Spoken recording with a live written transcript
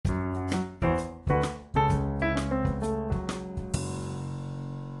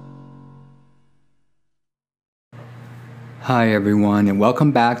Hi, everyone, and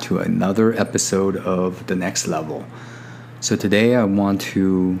welcome back to another episode of The Next Level. So, today I want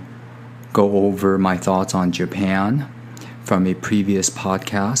to go over my thoughts on Japan from a previous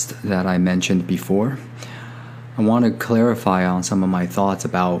podcast that I mentioned before. I want to clarify on some of my thoughts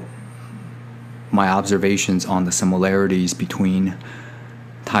about my observations on the similarities between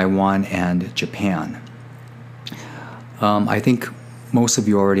Taiwan and Japan. I think most of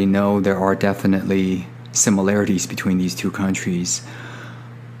you already know there are definitely similarities between these two countries.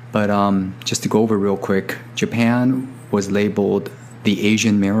 But just to go over real quick, Japan was labeled the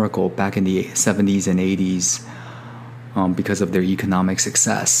Asian miracle back in the 70s and 80s because of their economic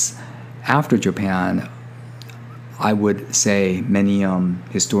success. After Japan, I would say many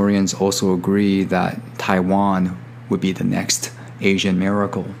historians also agree that Taiwan would be the next Asian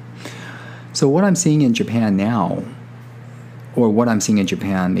miracle. So what I'm seeing in Japan now, or what I'm seeing in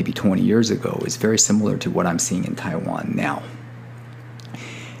Japan maybe 20 years ago, is very similar to what I'm seeing in Taiwan now.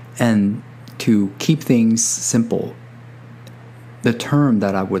 And to keep things simple, the term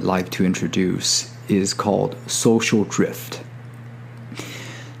that I would like to introduce is called social drift.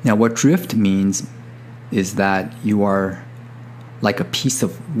 Now, what drift means is that you are like a piece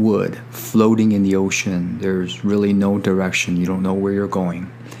of wood floating in the ocean. There's really no direction. You don't know where you're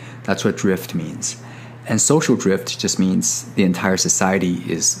going. That's what drift means. And social drift just means the entire society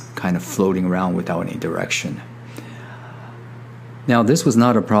is kind of floating around without any direction. Now, this was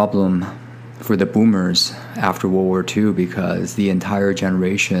not a problem for the boomers after World War II because the entire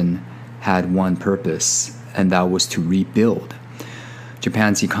generation had one purpose, and that was to rebuild.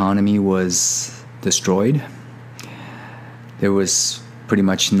 Japan's economy was destroyed. There was pretty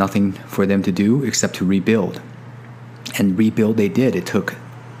much nothing for them to do except to rebuild. And rebuild they did. It took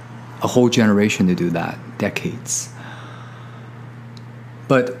a whole generation to do that, decades.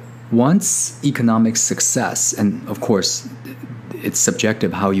 But once economic success, and of course it's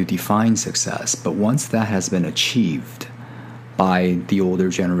subjective how you define success, but once that has been achieved by the older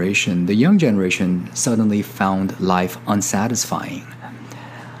generation, the young generation suddenly found life unsatisfying.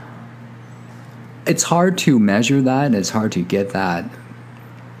 It's hard to measure that, and it's hard to get that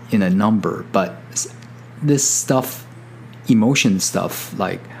in a number, but this stuff, emotion stuff,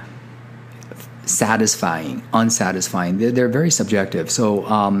 like satisfying, unsatisfying, they're very subjective. So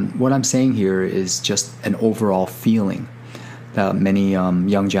what I'm saying here is just an overall feeling that many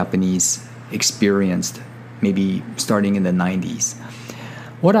young Japanese experienced, maybe starting in the 90s.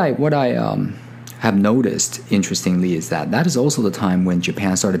 What I have noticed, interestingly, is that is also the time when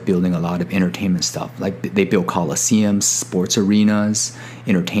Japan started building a lot of entertainment stuff. Like they built coliseums, sports arenas,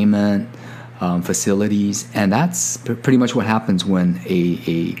 entertainment facilities, and that's pretty much what happens when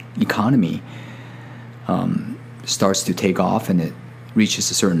a economy starts to take off and it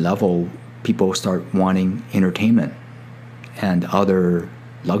reaches a certain level. People start wanting entertainment and other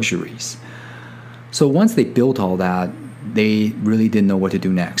luxuries. So once they built all that, they really didn't know what to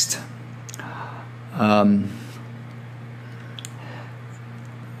do next.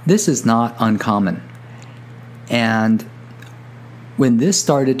 This is not uncommon. And when this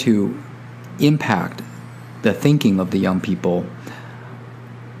started to impact the thinking of the young people,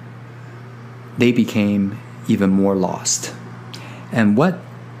 they became even more lost. And what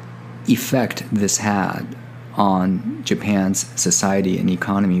effect this had on Japan's society and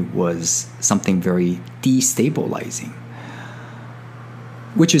economy was something very destabilizing,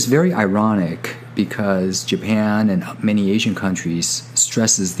 which is very ironic because Japan and many Asian countries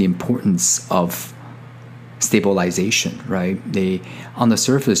stresses the importance of stabilization, right? On the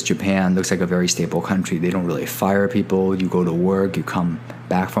surface, Japan looks like a very stable country. They don't really fire people. You go to work, you come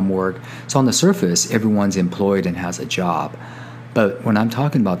back from work. So on the surface, everyone's employed and has a job. But when I'm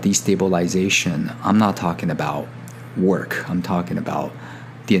talking about destabilization, I'm not talking about work. I'm talking about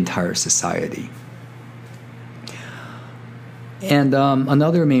the entire society. And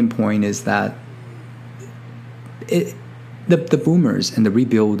another main point is that the boomers and the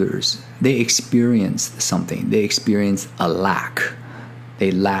rebuilders, they experienced something. They experienced a lack.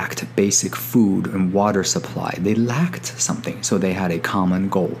 They lacked basic food and water supply. They lacked something. So they had a common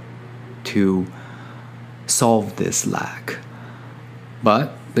goal to solve this lack.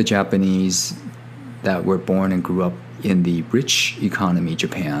 But the Japanese that were born and grew up in the rich economy,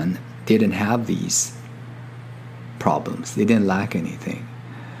 Japan, didn't have these problems. They didn't lack anything.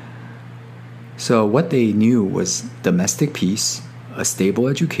 So what they knew was domestic peace, a stable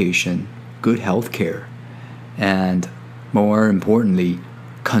education, good health care, and more importantly,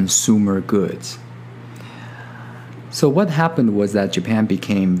 consumer goods. So what happened was that Japan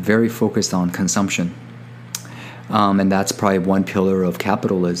became very focused on consumption. And that's probably one pillar of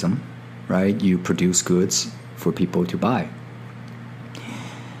capitalism, right? You produce goods for people to buy.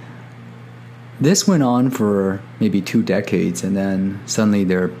 This went on for maybe 2 decades, and then suddenly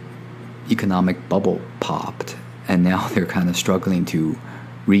their economic bubble popped, and now they're kind of struggling to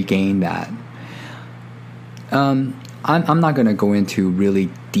regain that. I'm not going to go into really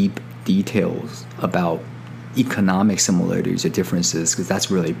deep details about economic similarities or differences because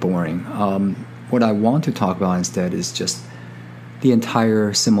that's really boring. What I want to talk about instead is just the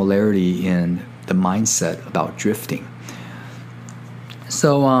entire similarity in the mindset about drifting.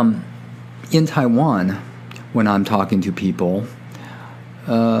 So in Taiwan, when I'm talking to people,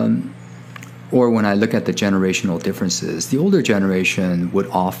 or when I look at the generational differences, the older generation would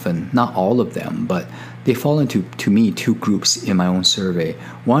often, not all of them, but they fall into, to me, 2 groups in my own survey.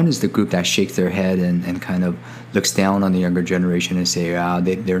 One is the group that shakes their head and kind of looks down on the younger generation and say,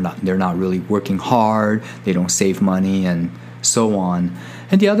 they're not really working hard, they don't save money, and so on.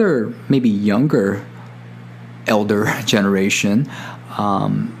 And the other, maybe younger, elder generation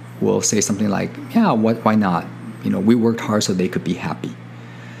will say something like, why not? We worked hard so they could be happy.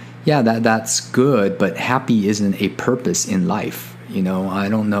 Yeah, that's good, but happy isn't a purpose in life. I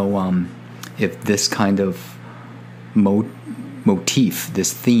don't know if this kind of motif,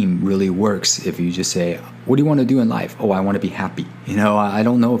 this theme really works if you just say, what do you want to do in life? Oh, I want to be happy. I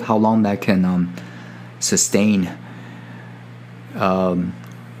don't know how long that can sustain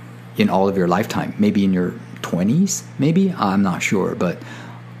in all of your lifetime. Maybe in your 20s, maybe? I'm not sure, but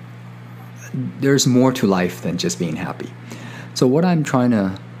there's more to life than just being happy. So what I'm trying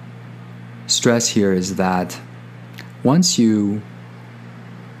to stress here is that once you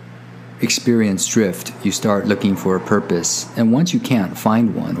experience drift, you start looking for a purpose. And once you can't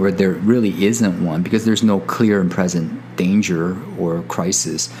find one, or there really isn't one, because there's no clear and present danger or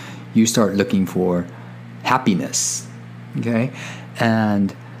crisis, you start looking for happiness. Okay?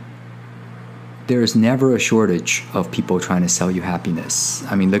 And there's never a shortage of people trying to sell you happiness.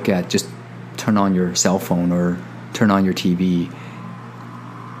 I mean, just turn on your cell phone or turn on your TV.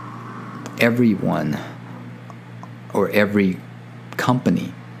 Everyone or every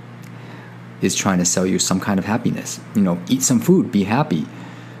company is trying to sell you some kind of happiness. Eat some food, be happy.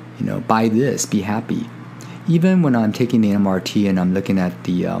 Buy this, be happy. Even when I'm taking the MRT and I'm looking at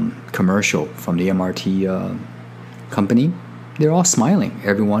the commercial from the MRT company, they're all smiling.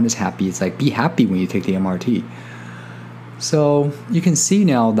 Everyone is happy. It's like, be happy when you take the MRT. So you can see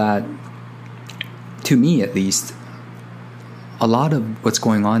now that, to me at least, a lot of what's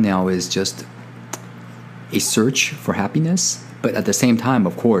going on now is just a search for happiness, but at the same time,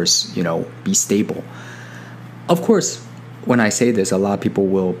 of course, be stable. Of course, when I say this, a lot of people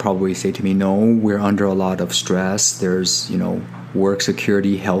will probably say to me, no, we're under a lot of stress. There's, work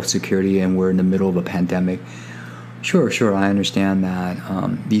security, health security, and we're in the middle of a pandemic. Sure, I understand that.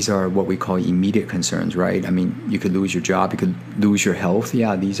 These are what we call immediate concerns, right? I mean, you could lose your job, you could lose your health.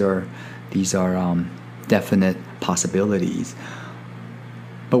 Yeah, these are definite possibilities.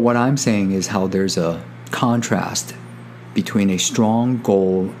 But what I'm saying is how there's a contrast between a strong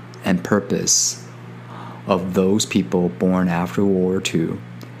goal and purpose of those people born after World War II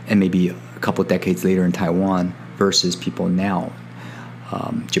and maybe a couple decades later in Taiwan versus people now.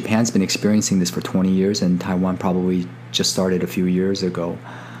 Japan's been experiencing this for 20 years, and Taiwan probably just started a few years ago.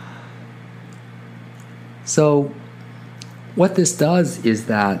 So what this does is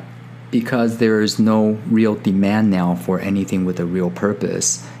that because there is no real demand now for anything with a real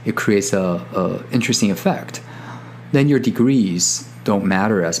purpose, it creates a interesting effect. Then your degrees don't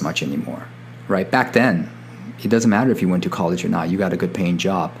matter as much anymore, right? Back then, it doesn't matter if you went to college or not. You got a good paying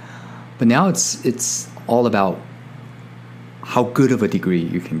job. But now it's all about how good of a degree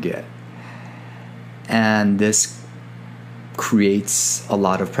you can get. And this creates a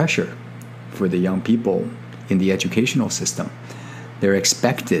lot of pressure for the young people in the educational system. They're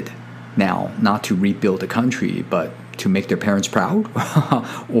expected now not to rebuild the country, but to make their parents proud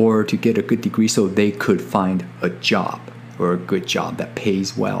or to get a good degree so they could find a job or a good job that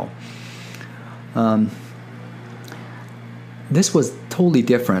pays well. This was totally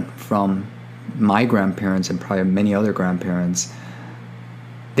different from my grandparents and probably many other grandparents.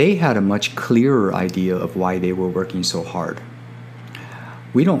 They had a much clearer idea of why they were working so hard.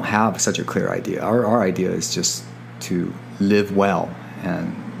 We don't have such a clear idea. Our idea is just to live well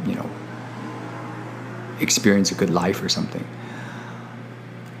and, experience a good life or something.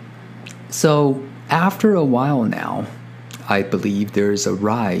 So after a while now, I believe there's a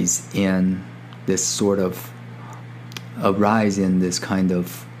rise in this kind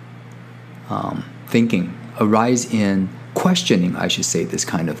of thinking, a rise in questioning, I should say, this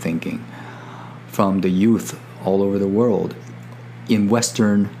kind of thinking from the youth all over the world in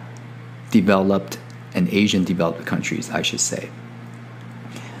Western developed and Asian developed countries, I should say,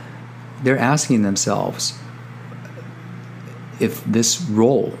 they're asking themselves if this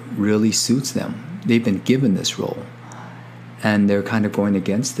role really suits them. They've been given this role, and they're kind of going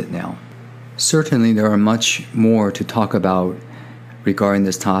against it now. Certainly, there are much more to talk about regarding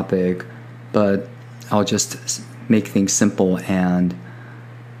this topic, but I'll just make things simple and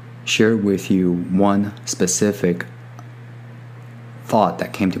share with you one specific thought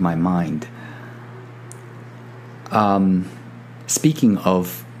that came to my mind. Speaking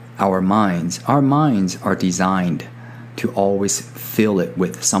of our minds are designed to always fill it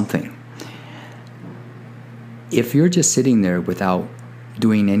with something. If you're just sitting there without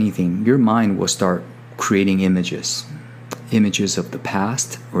doing anything, your mind will start creating images of the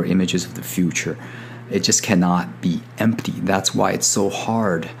past or images of the future. It just cannot be empty. That's why it's so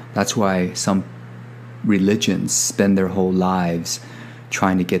hard. That's why some religions spend their whole lives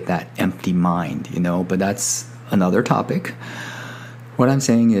trying to get that empty mind, but that's another topic. What I'm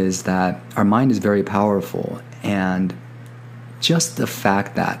saying is that our mind is very powerful, and just the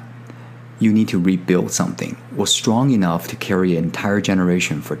fact that you need to rebuild something was strong enough to carry an entire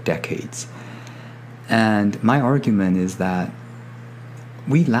generation for decades. And my argument is that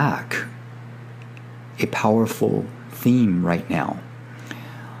we lack a powerful theme right now.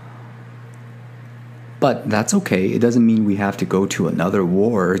 But that's okay. It doesn't mean we have to go to another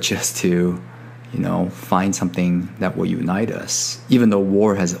war just to, find something that will unite us. Even though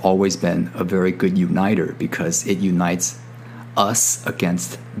war has always been a very good uniter because it unites us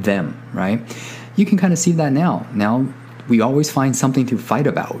against them, right? You can kind of see that now. Now we always find something to fight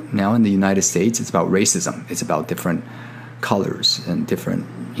about. Now in the United States, it's about racism. It's about different colors and different,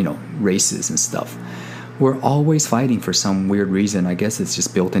 races and stuff. We're always fighting for some weird reason. I guess it's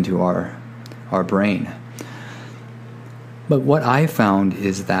just built into our brain. But what I found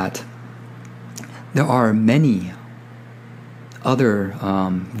is that there are many other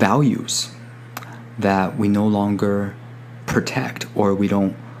values that we no longer protect or we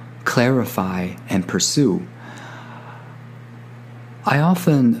don't clarify and pursue. I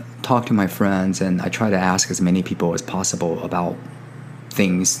often talk to my friends and I try to ask as many people as possible about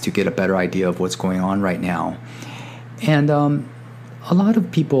things to get a better idea of what's going on right now. And a lot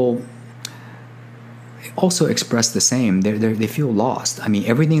of people also express the same. They feel lost. I mean,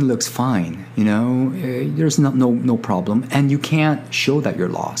 everything looks fine, there's no problem. And you can't show that you're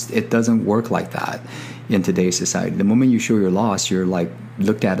lost. It doesn't work like that in today's society. The moment you show you're lost, you're like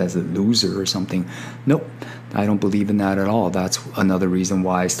looked at as a loser or something. Nope, I don't believe in that at all. That's another reason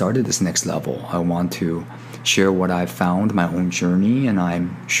why I started this next level. I want to share what I've found, my own journey, and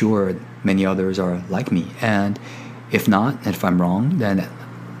I'm sure many others are like me. And if not, if I'm wrong, then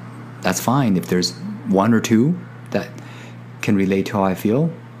that's fine. If there's one or two that can relate to how I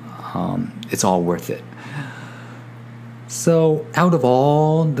feel, it's all worth it. So out of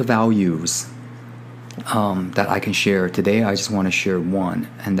all the values that I can share today, I just want to share one,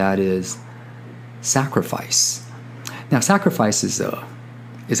 and that is sacrifice. Now, sacrifice is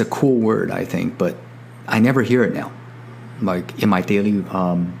a cool word, I think, but I never hear it now. Like in my daily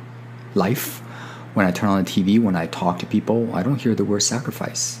life, when I turn on the TV, when I talk to people, I don't hear the word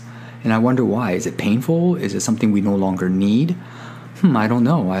sacrifice. And I wonder why. Is it painful? Is it something we no longer need? I don't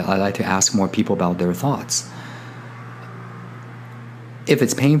know. I like to ask more people about their thoughts. If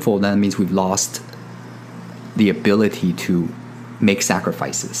it's painful, then it means we've lost the ability to make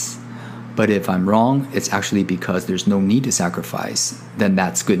sacrifices. But if I'm wrong, it's actually because there's no need to sacrifice. Then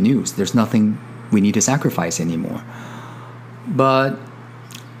that's good news. There's nothing we need to sacrifice anymore. But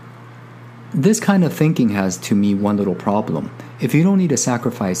this kind of thinking has, to me, one little problem. If you don't need to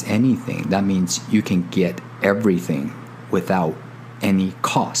sacrifice anything, that means you can get everything without any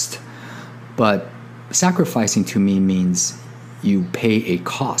cost. But sacrificing to me means you pay a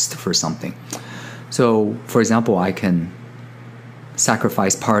cost for something. So, for example, I can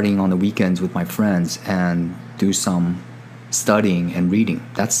sacrifice partying on the weekends with my friends and do some studying and reading.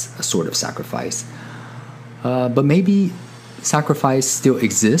 That's a sort of sacrifice. But maybe sacrifice still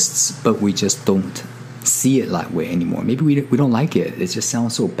exists, but we just don't see it that way anymore. Maybe we don't like it. It just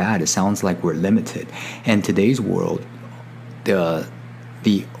sounds so bad. It sounds like we're limited. And today's world, the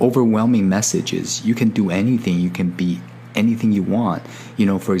overwhelming message is you can do anything. You can be anything you want.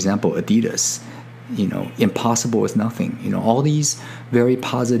 For example, Adidas. Impossible is nothing. All these very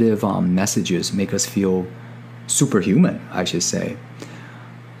positive messages make us feel superhuman, I should say.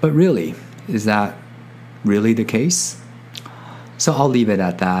 But really, is that really the case? So I'll leave it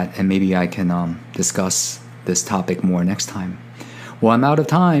at that, and maybe I can discuss this topic more next time. Well, I'm out of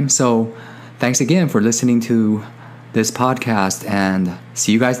time, so thanks again for listening to this podcast, and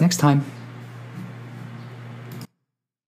see you guys next time.